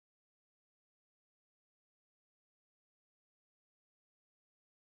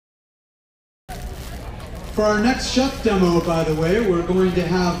For our next chef demo, by the way, we're going to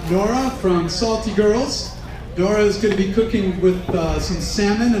have Nora from Salty Girls. Nora is going to be cooking with some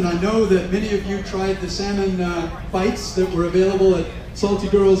salmon, and I know that many of you tried the salmon bites that were available at Salty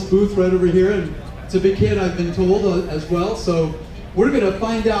Girls booth right over here, and it's a big hit, I've been told, as well. So we're going to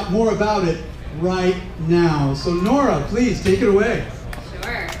find out more about it right now. So Nora, please take it away.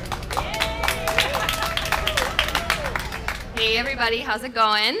 Sure. Hey everybody, how's it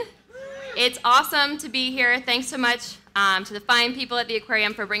going? It's awesome to be here. Thanks so much to the fine people at the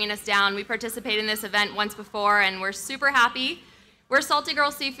aquarium for bringing us down. We participated in this event once before and we're super happy. We're Salty Girl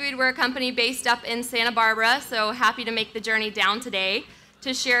Seafood. We're a company based up in Santa Barbara, so happy to make the journey down today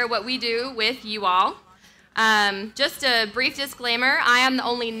to share what we do with you all. Just a brief disclaimer, I am the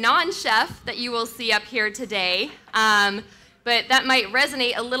only non-chef that you will see up here today, but that might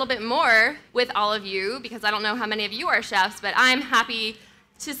resonate a little bit more with all of you because I don't know how many of you are chefs, but I'm happy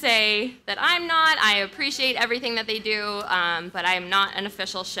to say that I'm not. I appreciate everything that they do, but I am not an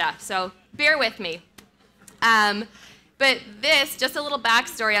official chef, so bear with me. But this, just a little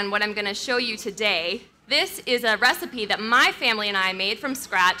backstory on what I'm going to show you today. This is a recipe that my family and I made from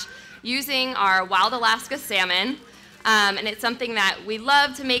scratch using our wild Alaska salmon, and it's something that we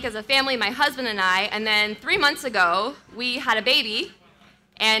love to make as a family, my husband and I, and then 3 months ago, we had a baby,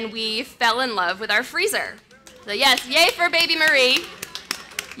 and we fell in love with our freezer. So yes, yay for baby Marie.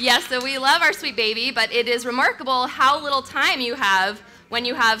 Yes, so we love our sweet baby, but it is remarkable how little time you have when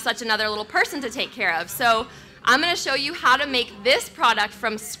you have such another little person to take care of. So I'm going to show you how to make this product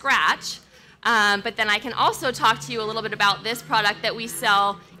from scratch, but then I can also talk to you a little bit about this product that we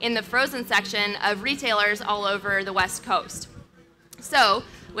sell in the frozen section of retailers all over the West Coast. So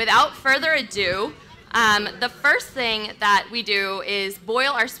without further ado, the first thing that we do is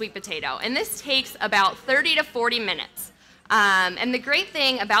boil our sweet potato, and this takes about 30 to 40 minutes. And the great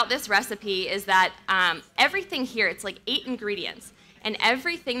thing about this recipe is that everything here, it's like 8 ingredients. And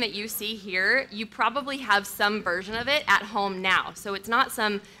everything that you see here, you probably have some version of it at home now. So it's not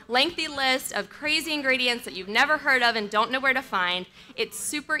some lengthy list of crazy ingredients that you've never heard of and don't know where to find. It's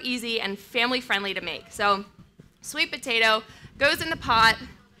super easy and family friendly to make. So sweet potato goes in the pot,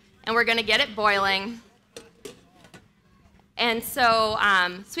 and we're gonna get it boiling. And so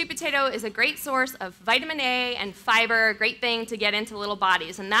sweet potato is a great source of vitamin A and fiber, a great thing to get into little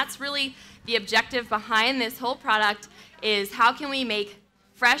bodies. And that's really the objective behind this whole product, is how can we make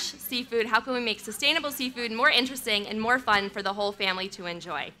fresh seafood, how can we make sustainable seafood more interesting and more fun for the whole family to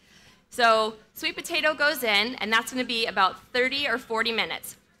enjoy. So sweet potato goes in, and that's going to be about 30 or 40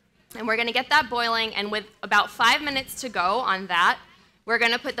 minutes. And we're going to get that boiling, and with about 5 minutes to go on that, we're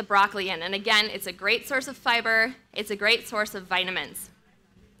going to put the broccoli in. And again, it's a great source of fiber, it's a great source of vitamins.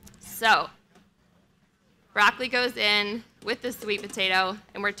 So broccoli goes in with the sweet potato,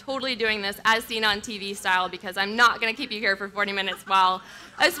 and we're totally doing this as seen on TV style because I'm not going to keep you here for 40 minutes while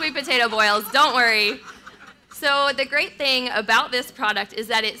a sweet potato boils. Don't worry. So the great thing about this product is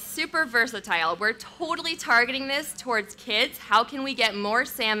that it's super versatile. We're totally targeting this towards kids. How can we get more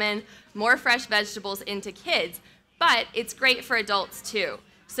salmon, more fresh vegetables into kids? But it's great for adults too.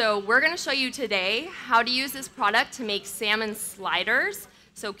 So we're going to show you today how to use this product to make salmon sliders.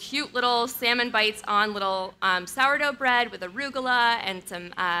 So cute little salmon bites on little sourdough bread with arugula and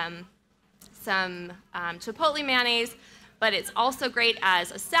some chipotle mayonnaise. But it's also great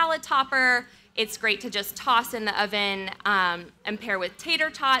as a salad topper. It's great to just toss in the oven and pair with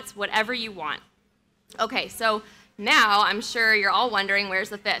tater tots, whatever you want. Okay, so now I'm sure you're all wondering, where's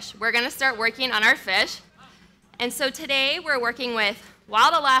the fish? We're going to start working on our fish. And so today we're working with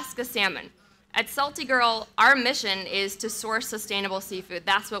wild Alaska salmon. At Salty Girl, our mission is to source sustainable seafood.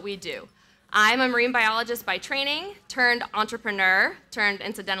 That's what we do. I'm a marine biologist by training, turned entrepreneur, turned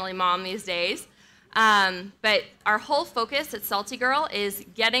incidentally mom these days. But our whole focus at Salty Girl is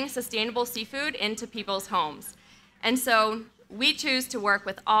getting sustainable seafood into people's homes. And so we choose to work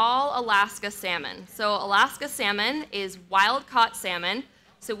with all Alaska salmon. So Alaska salmon is wild-caught salmon.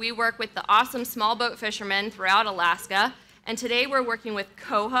 So we work with the awesome small boat fishermen throughout Alaska. And today we're working with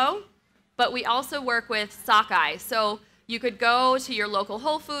coho, but we also work with sockeye. So you could go to your local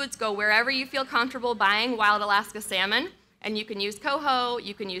Whole Foods, go wherever you feel comfortable buying wild Alaska salmon, and you can use coho,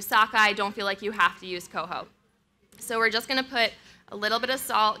 you can use sockeye. Don't feel like you have to use coho. So we're just going to put a little bit of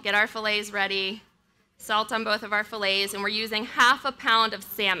salt, get our fillets ready, salt on both of our fillets, and we're using ½ a pound of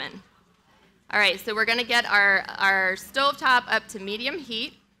salmon. All right, so we're going to get our stovetop up to medium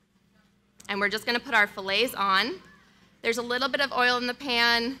heat, and we're just going to put our fillets on. There's a little bit of oil in the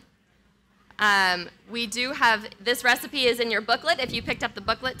pan. We do have, this recipe is in your booklet. If you picked up the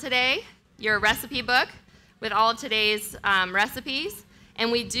booklet today, your recipe book with all of today's recipes. And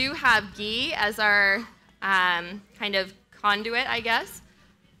we do have ghee as our kind of conduit, I guess.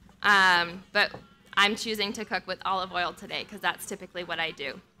 But I'm choosing to cook with olive oil today because that's typically what I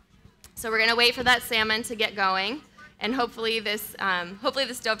do. So we're going to wait for that salmon to get going, and hopefully the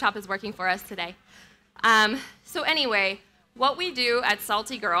stovetop is working for us today. So anyway, what we do at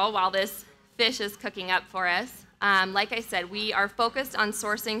Salty Girl while this fish is cooking up for us, like I said, we are focused on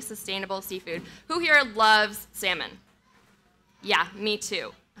sourcing sustainable seafood. Who here loves salmon? Yeah, me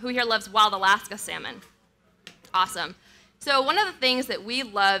too. Who here loves wild Alaska salmon? Awesome. So one of the things that we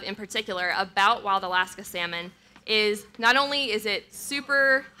love in particular about wild Alaska salmon is not only is it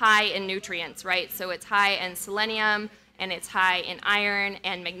super high in nutrients, right? So it's high in selenium, and it's high in iron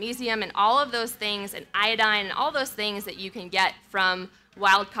and magnesium and all of those things, and iodine and all those things that you can get from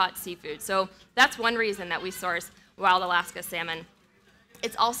wild-caught seafood. So that's one reason that we source wild Alaska salmon.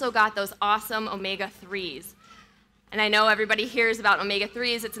 It's also got those awesome omega-3s. And I know everybody hears about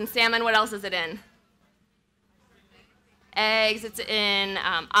omega-3s. It's in salmon. What else is it in? Eggs, it's in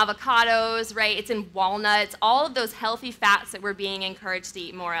avocados, right? It's in walnuts, all of those healthy fats that we're being encouraged to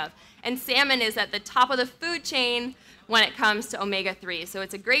eat more of. And salmon is at the top of the food chain when it comes to omega-3. So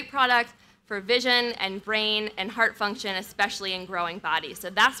it's a great product for vision and brain and heart function, especially in growing bodies. So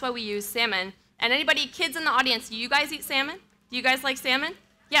that's why we use salmon. And anybody, kids in the audience, do you guys eat salmon? Do you guys like salmon?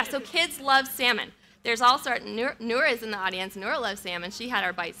 Yeah, so kids love salmon. There's also, Noura is in the audience. Noura loves salmon. She had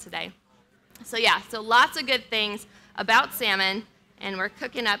our bites today. So yeah, so lots of good things about salmon, and we're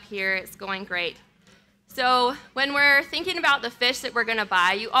cooking up here. It's going great. So when we're thinking about the fish that we're going to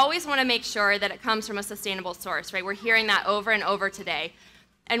buy, you always want to make sure that it comes from a sustainable source, right? We're hearing that over and over today.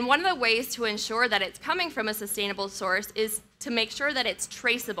 And one of the ways to ensure that it's coming from a sustainable source is to make sure that it's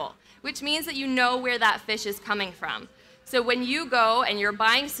traceable, which means that you know where that fish is coming from. So when you go and you're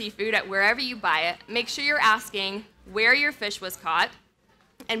buying seafood at wherever you buy it, make sure you're asking where your fish was caught,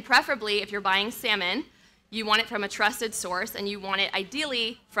 and preferably if you're buying salmon, you want it from a trusted source, and you want it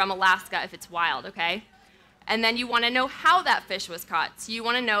ideally from Alaska if it's wild, okay? And then you want to know how that fish was caught. So you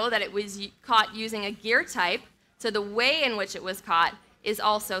want to know that it was caught using a gear type, so the way in which it was caught is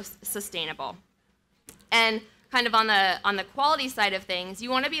also sustainable. And kind of on the quality side of things, you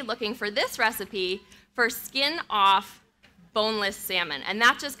want to be looking for this recipe for skin-off boneless salmon. And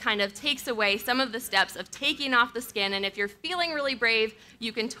that just kind of takes away some of the steps of taking off the skin. And if you're feeling really brave,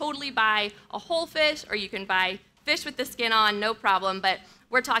 you can totally buy a whole fish, or you can buy fish with the skin on, no problem. But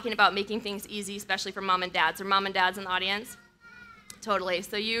we're talking about making things easy, especially for mom and dads. Are mom and dads in the audience? Totally.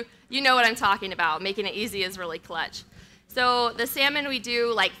 So you know what I'm talking about. Making it easy is really clutch. So the salmon, we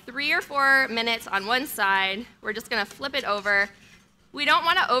do like 3 or 4 minutes on one side. We're just going to flip it over. We don't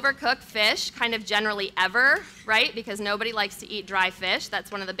want to overcook fish kind of generally ever, right? Because nobody likes to eat dry fish. That's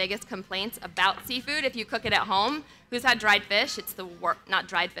one of the biggest complaints about seafood. If you cook it at home, who's had dried fish? It's the worst. Not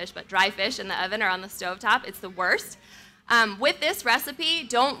dried fish, but dry fish in the oven or on the stovetop. It's the worst. With this recipe,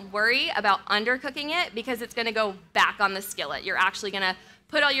 don't worry about undercooking it because it's going to go back on the skillet. You're actually going to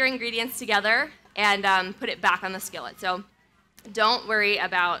put all your ingredients together and put it back on the skillet. So don't worry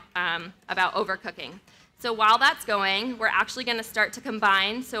about overcooking. So while that's going, we're actually going to start to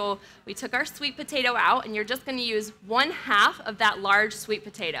combine. So we took our sweet potato out, and you're just going to use 1/2 of that large sweet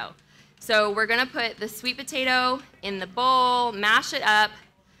potato. So we're going to put the sweet potato in the bowl, mash it up,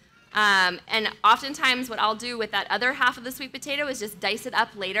 and oftentimes what I'll do with that other half of the sweet potato is just dice it up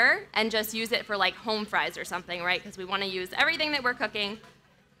later and just use it for like home fries or something, right? Because we want to use everything that we're cooking.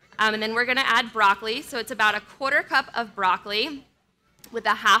 And then we're going to add broccoli. So it's about 1/4 cup of broccoli with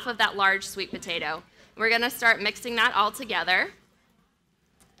 1/2 of that large sweet potato. We're going to start mixing that all together.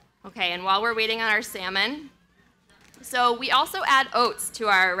 Okay, and while we're waiting on our salmon, so we also add oats to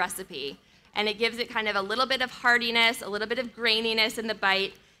our recipe, and it gives it kind of a little bit of hardiness, a little bit of graininess in the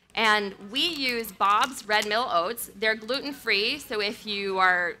bite, and we use Bob's Red Mill oats. They're gluten-free, so if you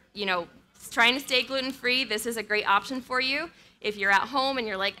are, trying to stay gluten-free, this is a great option for you. If you're at home and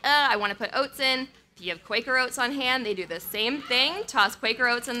you're like, I want to put oats in, if you have Quaker oats on hand, they do the same thing. Toss Quaker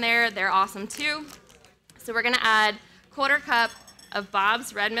oats in there. They're awesome too. So we're going to add 1/4 cup of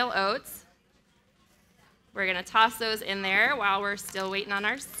Bob's Red Mill oats. We're going to toss those in there while we're still waiting on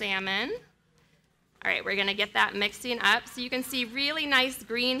our salmon. All right, we're going to get that mixing up. So you can see really nice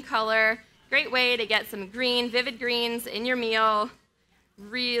green color. Great way to get some green, vivid greens in your meal.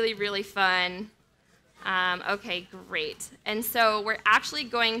 Really, really fun. Okay, great. And so we're actually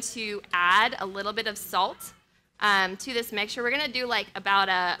going to add a little bit of salt to this mixture. We're going to do like about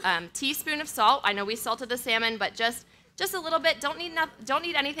a teaspoon of salt. I know we salted the salmon, but just a little bit. Don't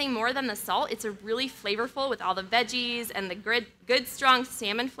need anything more than the salt. It's a really flavorful with all the veggies and the good strong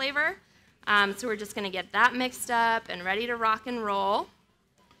salmon flavor. So we're just going to get that mixed up and ready to rock and roll.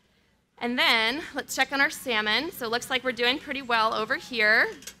 And then let's check on our salmon. So it looks like we're doing pretty well over here.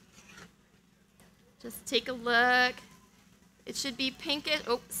 Just take a look. It should be pinkish.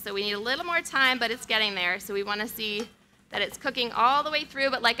 Oh, so we need a little more time, but it's getting there. So we want to see that it's cooking all the way through,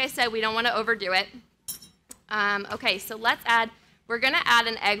 but like I said, we don't want to overdo it. Okay, so we're going to add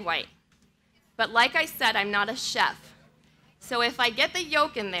an egg white. But like I said, I'm not a chef. So if I get the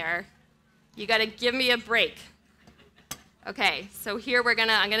yolk in there, you got to give me a break. Okay, so here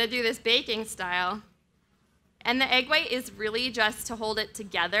I'm going to do this baking style. And the egg white is really just to hold it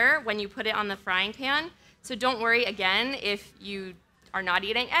together when you put it on the frying pan. So don't worry, again, if you are not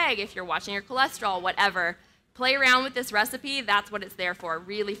eating egg, if you're watching your cholesterol, whatever. Play around with this recipe. That's what it's there for.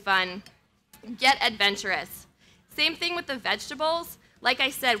 Really fun. Get adventurous. Same thing with the vegetables. Like I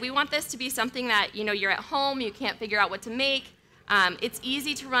said, we want this to be something that, you're at home, you can't figure out what to make. It's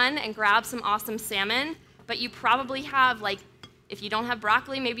easy to run and grab some awesome salmon, but you probably have, if you don't have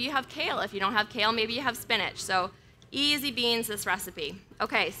broccoli, maybe you have kale. If you don't have kale, maybe you have spinach. So easy beans, this recipe.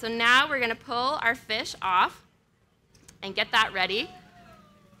 Okay, so now we're going to pull our fish off and get that ready.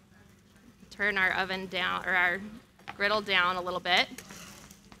 Turn our oven down, or our griddle down a little bit.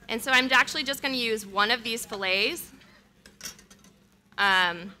 And so I'm actually just going to use one of these fillets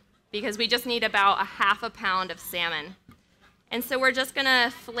because we just need about a half a pound of salmon. And so we're just going to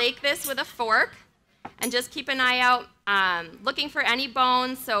flake this with a fork and just keep an eye out looking for any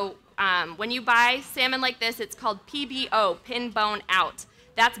bones. So when you buy salmon like this, it's called PBO, pin bone out.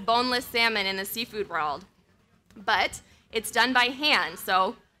 That's boneless salmon in the seafood world. But it's done by hand,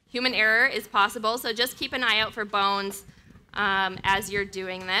 so human error is possible. So just keep an eye out for bones as you're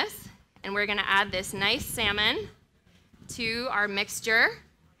doing this. And we're going to add this nice salmon to our mixture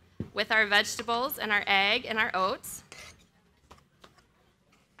with our vegetables and our egg and our oats.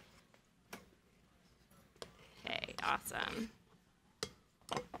 Okay, awesome.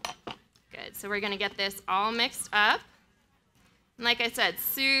 Good, so we're going to get this all mixed up. And like I said,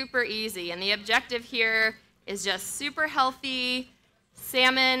 super easy. And the objective here is just super healthy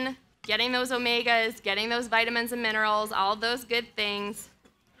salmon, getting those omegas, getting those vitamins and minerals, all those good things.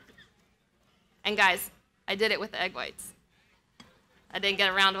 And guys, I did it with the egg whites. I didn't get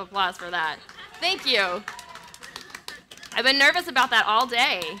a round of applause for that. Thank you. I've been nervous about that all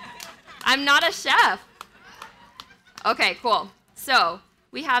day. I'm not a chef. Okay, cool. So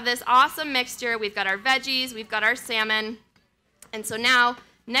we have this awesome mixture. We've got our veggies, we've got our salmon. And so now,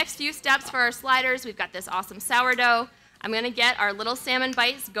 next few steps for our sliders, we've got this awesome sourdough. I'm going to get our little salmon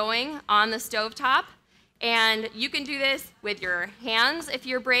bites going on the stovetop. And you can do this with your hands if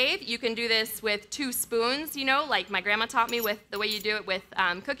you're brave. You can do this with 2 spoons, like my grandma taught me with the way you do it with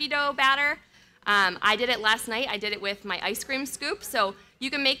cookie dough batter. I did it last night. I did it with my ice cream scoop. So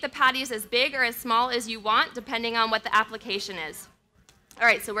you can make the patties as big or as small as you want, depending on what the application is. All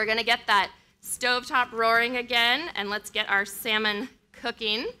right, so we're going to get that stovetop roaring again, and let's get our salmon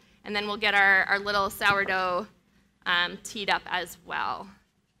cooking, and then we'll get our little sourdough teed up as well.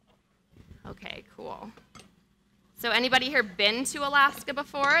 Okay, cool. So anybody here been to Alaska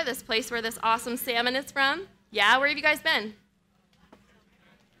before? This place where this awesome salmon is from? Yeah, where have you guys been?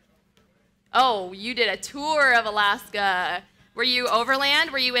 Oh, you did a tour of Alaska. Were you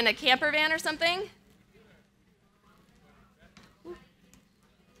overland? Were you in a camper van or something?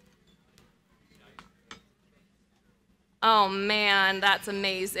 Oh man, that's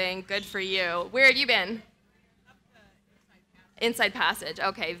amazing. Good for you. Where have you been? Inside Passage.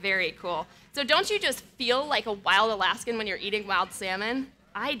 Okay, very cool. So don't you just feel like a wild Alaskan when you're eating wild salmon?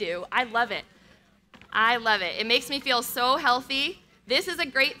 I do. I love it. I love it. It makes me feel so healthy. This is a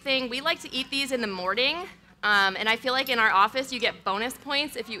great thing. We like to eat these in the morning, and I feel like in our office you get bonus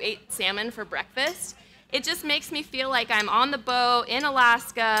points if you ate salmon for breakfast. It just makes me feel like I'm on the boat in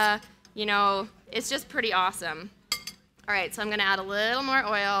Alaska. It's just pretty awesome. All right, so I'm going to add a little more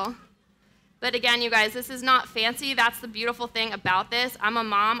oil. But again, you guys, this is not fancy. That's the beautiful thing about this. I'm a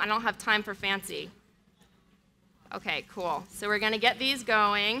mom. I don't have time for fancy. Okay, cool. So we're going to get these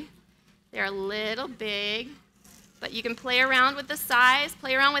going. They're a little big, but you can play around with the size,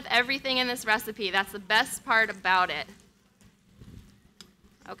 play around with everything in this recipe. That's the best part about it.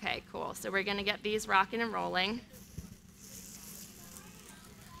 Okay, cool. So we're going to get these rocking and rolling.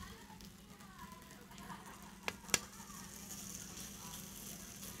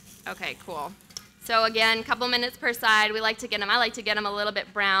 Okay, cool. So again, a couple minutes per side. I like to get them a little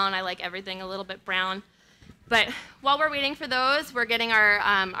bit brown. I like everything a little bit brown. But while we're waiting for those, we're getting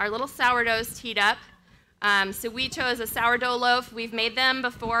our little sourdoughs teed up. So we chose a sourdough loaf. We've made them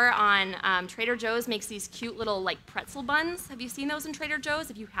before on Trader Joe's makes these cute little pretzel buns. Have you seen those in Trader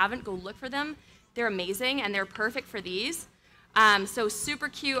Joe's? If you haven't, go look for them. They're amazing, and they're perfect for these. So super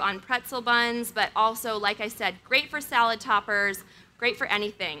cute on pretzel buns, but also, like I said, great for salad toppers, great for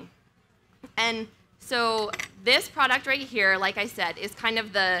anything. And so this product right here, like I said, is kind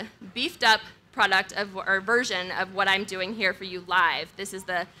of the beefed up product of, or version of what I'm doing here for you live. This is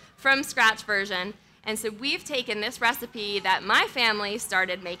the from scratch version. And so we've taken this recipe that my family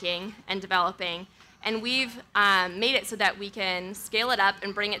started making and developing, and we've made it so that we can scale it up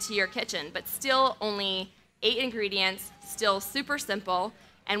and bring it to your kitchen, but still only 8 ingredients, still super simple.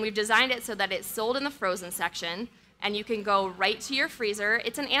 And we've designed it so that it's sold in the frozen section, and you can go right to your freezer.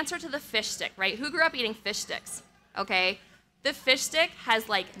 It's an answer to the fish stick, right? Who grew up eating fish sticks? Okay. The fish stick has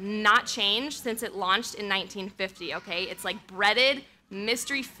like not changed since it launched in 1950, okay? It's like breaded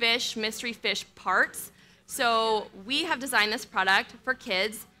mystery fish parts. So we have designed this product for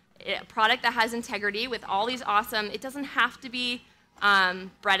kids, a product that has integrity with all these awesome, it doesn't have to be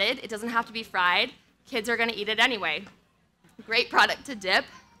breaded, it doesn't have to be fried. Kids are gonna eat it anyway. Great product to dip.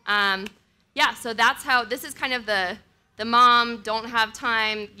 Yeah, so that's how, this is kind of the mom, don't have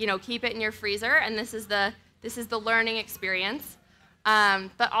time, you know, keep it in your freezer, and this is the learning experience.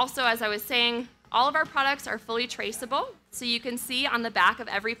 But also, as I was saying, all of our products are fully traceable, so you can see on the back of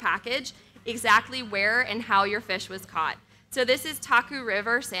every package exactly where and how your fish was caught. So this is Taku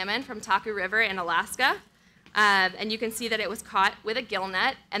River salmon from Taku River in Alaska, and you can see that it was caught with a gill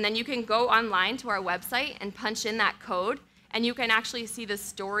net, and then you can go online to our website and punch in that code, and you can actually see the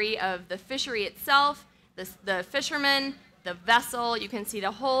story of the fishery itself, the fisherman, the vessel. You can see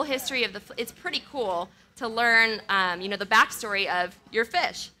the whole history of it's pretty cool to learn, you know, the backstory of your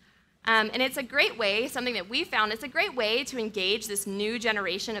fish. And it's a great way, something that we found, it's a great way to engage this new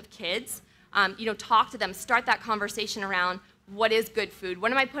generation of kids. You know, talk to them, start that conversation around what is good food,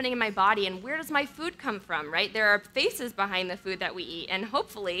 what am I putting in my body, and where does my food come from, right? There are faces behind the food that we eat, and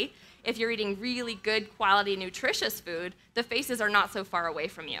hopefully, if you're eating really good quality, nutritious food, the faces are not so far away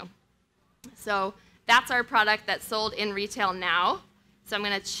from you. So that's our product that's sold in retail now. So I'm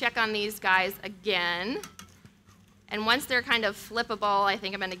gonna check on these guys again. And once they're kind of flippable, I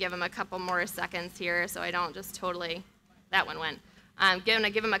think I'm gonna give them a couple more seconds here so I don't just totally, that one went. I'm gonna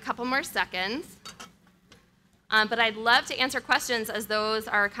give them a couple more seconds. But I'd love to answer questions as those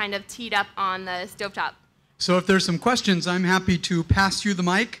are kind of teed up on the stovetop. So if there's some questions, I'm happy to pass you the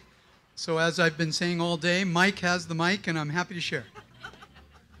mic. So as I've been saying all day, Mike has the mic and I'm happy to share.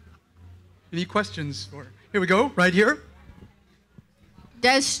 Any questions? Here we go, right here.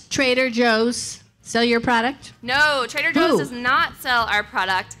 Does Trader Joe's sell your product? No, Trader Joe's does not sell our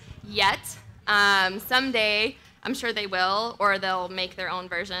product yet. Someday, I'm sure they will, or they'll make their own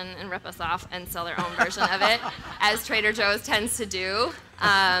version and rip us off and sell their own version of it, as Trader Joe's tends to do.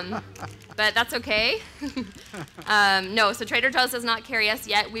 But that's okay. No, so Trader Joe's does not carry us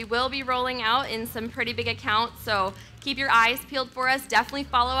yet. We will be rolling out in some pretty big accounts, so keep your eyes peeled for us. Definitely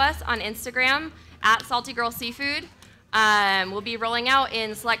follow us on Instagram at Salty Girl Seafood. We'll be rolling out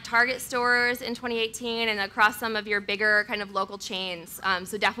in select Target stores in 2018 and across some of your bigger kind of local chains.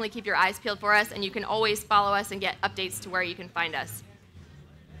 So definitely keep your eyes peeled for us, and you can always follow us and get updates to where you can find us.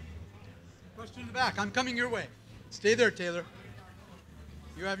 Question in the back. I'm coming your way. Stay there, Taylor.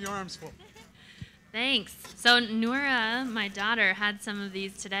 You have your arms full. Thanks. So Nora, my daughter, had some of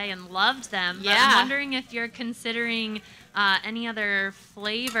these today and loved them. Yeah. But I'm wondering if you're considering any other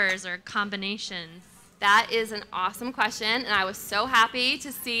flavors or combinations. That is an awesome question, and I was so happy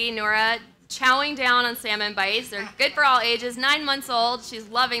to see Nora chowing down on salmon bites. They're good for all ages, 9 months old. She's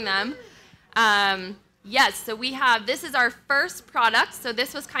loving them. Yes, so we have, this is our first product, so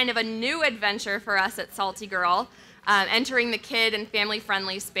this was kind of a new adventure for us at Salty Girl, entering the kid and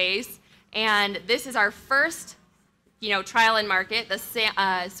family-friendly space. And this is our first, you know, trial and market, the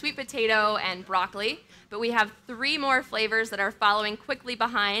sweet potato and broccoli. But we have 3 more flavors that are following quickly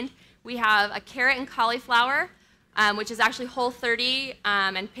behind. We have a carrot and cauliflower, which is actually Whole30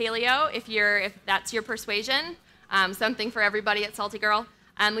 and paleo, if that's your persuasion. Something for everybody at Salty Girl.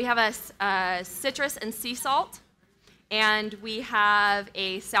 We have a citrus and sea salt, and we have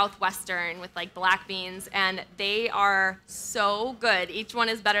a southwestern with like black beans, and they are so good. Each one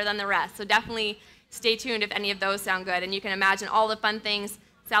is better than the rest. So definitely stay tuned if any of those sound good, and you can imagine all the fun things,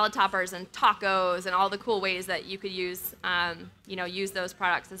 salad toppers and tacos and all the cool ways that you could use, you know, use those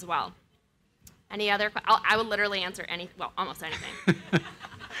products as well. Any other? I would literally answer almost anything.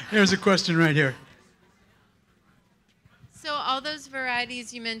 Here's a question right here. So all those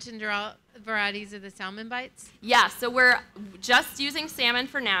varieties you mentioned are all varieties of the salmon bites? Yeah, so we're just using salmon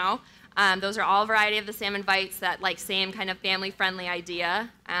for now. Those are all variety of the salmon bites, that like same kind of family-friendly idea.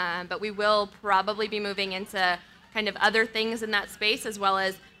 But we will probably be moving into kind of other things in that space, as well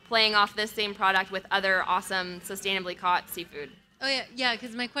as playing off this same product with other awesome, sustainably caught seafood. Oh yeah,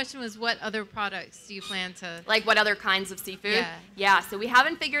 because my question was, what other products do you plan to? Like what other kinds of seafood? Yeah. Yeah, so we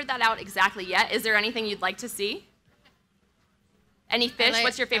haven't figured that out exactly yet. Is there anything you'd like to see? Any fish?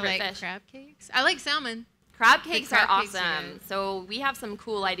 What's your favorite I like fish? crab cakes. I like salmon. Crab cakes are crab cakes are awesome. good. So we have some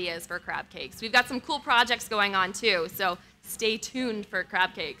cool ideas for crab cakes. We've got some cool projects going on too, so stay tuned for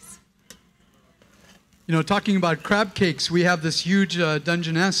crab cakes. You know, talking about crab cakes, we have this huge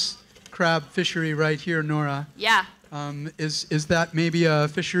Dungeness crab fishery right here, Nora. Yeah. Is that maybe a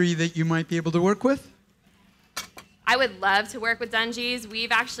fishery that you might be able to work with? I would love to work with Dungies.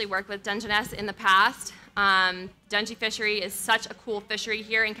 We've actually worked with Dungeness in the past. Dungy fishery is such a cool fishery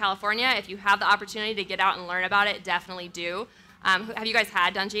here in California. If you have the opportunity to get out and learn about it, definitely do. Have you guys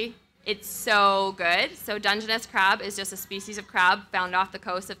had Dungy? It's so good. So Dungeness crab is just a species of crab found off the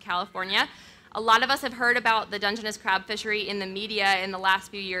coast of California. A lot of us have heard about the Dungeness crab fishery in the media in the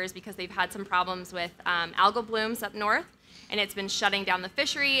last few years because they've had some problems with algal blooms up north, and it's been shutting down the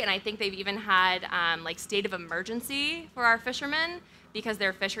fishery. And I think they've even had like state of emergency for our fishermen because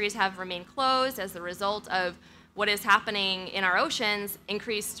their fisheries have remained closed as a result of what is happening in our oceans,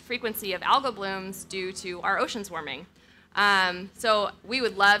 increased frequency of algal blooms due to our oceans warming. So we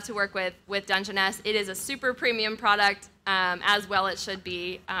would love to work with Dungeness. It is a super premium product, as well it should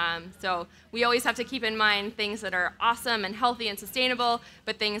be. So we always have to keep in mind things that are awesome and healthy and sustainable,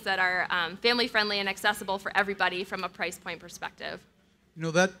 but things that are family friendly and accessible for everybody from a price point perspective. You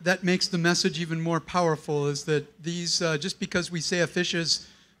know, that makes the message even more powerful, is that these, just because we say a fish is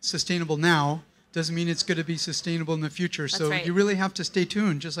sustainable now, doesn't mean it's going to be sustainable in the future. That's so right. You really have to stay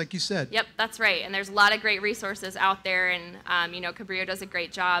tuned, just like you said. Yep, that's right. And there's a lot of great resources out there, and you know, Cabrillo does a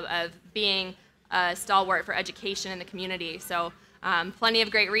great job of being a stalwart for education in the community. So plenty of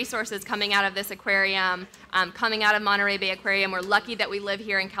great resources coming out of this aquarium, coming out of Monterey Bay Aquarium. We're lucky that we live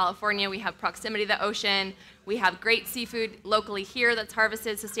here in California. We have proximity to the ocean. We have great seafood locally here that's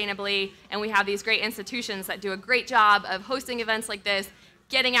harvested sustainably, and we have these great institutions that do a great job of hosting events like this,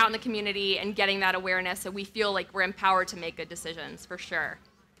 getting out in the community and getting that awareness so we feel like we're empowered to make good decisions, for sure.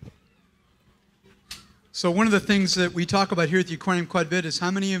 So one of the things that we talk about here at the aquarium quite a bit is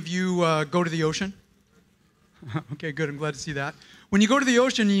how many of you go to the ocean? Okay, good. I'm glad to see that. When you go to the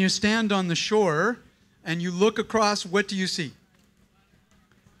ocean and you stand on the shore and you look across, what do you see?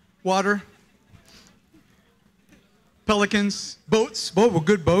 Water, pelicans, boats. Oh, well,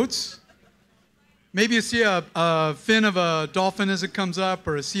 good boats. Maybe you see a fin of a dolphin as it comes up,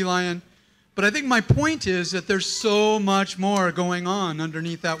 or a sea lion. But I think my point is that there's so much more going on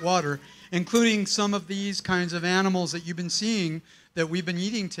underneath that water, including some of these kinds of animals that you've been seeing that we've been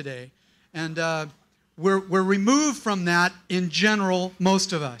eating today. And we're removed from that in general,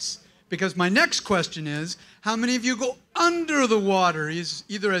 most of us. Because my next question is, how many of you go under the water,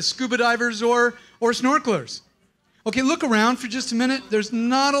 either as scuba divers or snorkelers? Okay, look around for just a minute. There's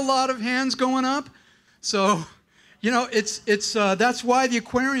not a lot of hands going up. So, you know, that's why the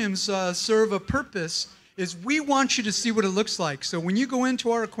aquariums serve a purpose, is we want you to see what it looks like. So when you go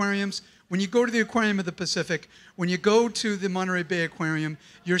into our aquariums, when you go to the Aquarium of the Pacific, when you go to the Monterey Bay Aquarium,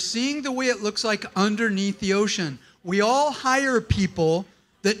 you're seeing the way it looks like underneath the ocean. We all hire people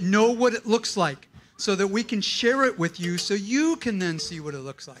that know what it looks like so that we can share it with you so you can then see what it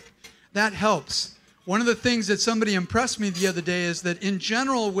looks like. That helps. One of the things that somebody impressed me the other day is that in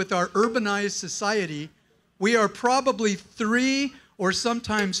general with our urbanized society, we are probably 3 or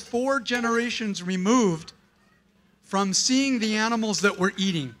sometimes 4 generations removed from seeing the animals that we're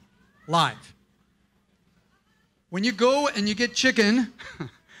eating live. When you go and you get chicken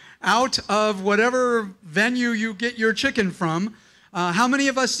out of whatever venue you get your chicken from, how many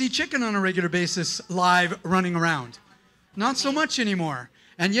of us see chicken on a regular basis live running around? Not so much anymore.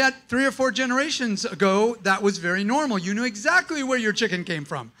 And yet, 3 or 4 generations ago, that was very normal. You knew exactly where your chicken came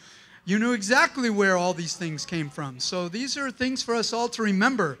from. You knew exactly where all these things came from. So these are things for us all to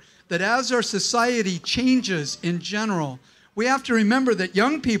remember, that as our society changes in general, we have to remember that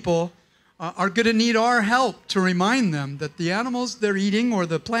young people are going to need our help to remind them that the animals they're eating or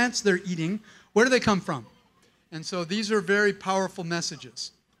the plants they're eating, where do they come from? And so these are very powerful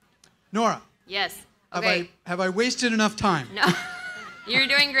messages. Nora. Yes. Okay. Have I wasted enough time? No. You're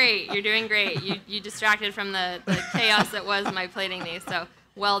doing great. You're doing great. You distracted from the chaos that was my plating these, so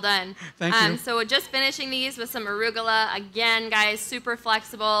well done. Thank you. So we're just finishing these with some arugula. Again, guys, super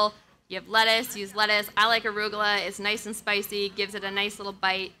flexible. You have lettuce, use lettuce. I like arugula. It's nice and spicy, gives it a nice little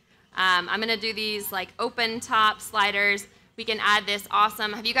bite. I'm going to do these like open top sliders. We can add this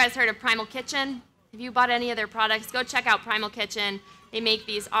awesome. Have you guys heard of Primal Kitchen? Have you bought any of their products? Go check out Primal Kitchen. They make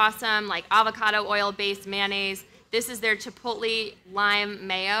these awesome like avocado oil-based mayonnaise. This is their chipotle lime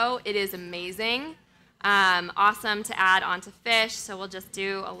mayo. It is amazing. Awesome to add onto fish. So we'll just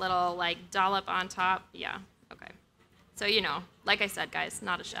do a little like dollop on top. Yeah, okay. So like I said, guys,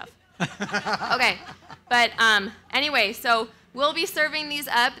 not a chef. Okay, but anyway, so we'll be serving these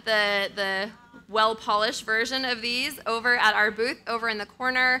up, the well-polished version of these over at our booth over in the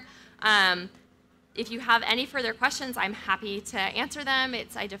corner. If you have any further questions, I'm happy to answer them.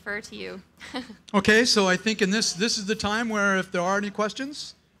 I defer to you. Okay, so I think this is the time where if there are any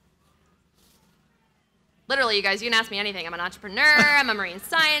questions. Literally, you guys, you can ask me anything. I'm an entrepreneur, I'm a marine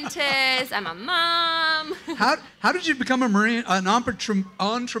scientist, I'm a mom. How did you become an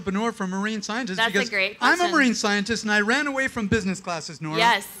entrepreneur for marine scientists? That's because a great question. I'm a marine scientist and I ran away from business classes, Nora.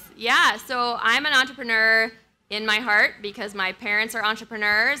 Yes, yeah, so I'm an entrepreneur in my heart because my parents are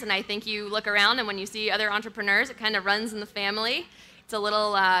entrepreneurs, and I think you look around and when you see other entrepreneurs, it kind of runs in the family. It's a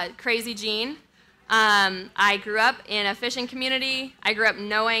little crazy gene. I grew up in a fishing community. I grew up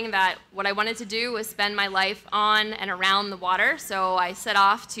knowing that what I wanted to do was spend my life on and around the water, so I set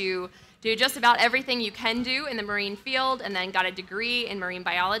off to do just about everything you can do in the marine field and then got a degree in marine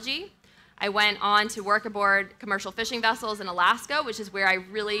biology. I went on to work aboard commercial fishing vessels in Alaska, which is where I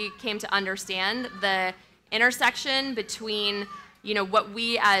really came to understand the intersection between what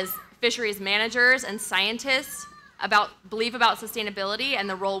we as fisheries managers and scientists believe about sustainability and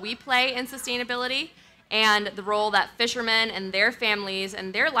the role we play in sustainability, and the role that fishermen and their families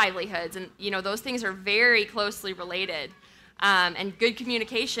and their livelihoods, and those things are very closely related. And good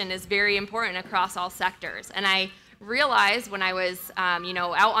communication is very important across all sectors. And I realized when I was out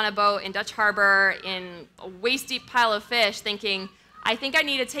on a boat in Dutch Harbor in a waist-deep pile of fish thinking, I think I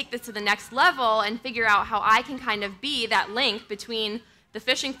need to take this to the next level and figure out how I can kind of be that link between the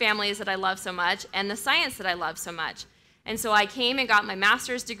fishing families that I love so much and the science that I love so much. And so I came and got my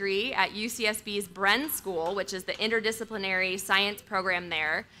master's degree at UCSB's Bren School, which is the interdisciplinary science program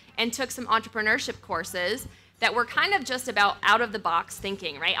there, and took some entrepreneurship courses that were kind of just about out-of-the-box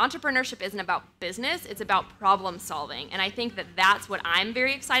thinking, right? Entrepreneurship isn't about business, it's about problem solving. And I think that that's what I'm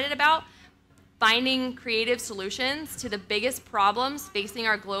very excited about, finding creative solutions to the biggest problems facing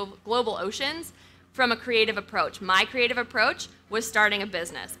our global oceans from a creative approach. My creative approach was starting a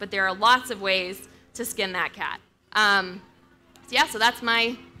business, but there are lots of ways to skin that cat. So that's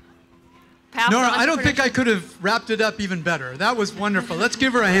my path. Nora, I don't think I could have wrapped it up even better. That was wonderful. Let's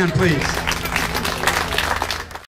give her a hand, please.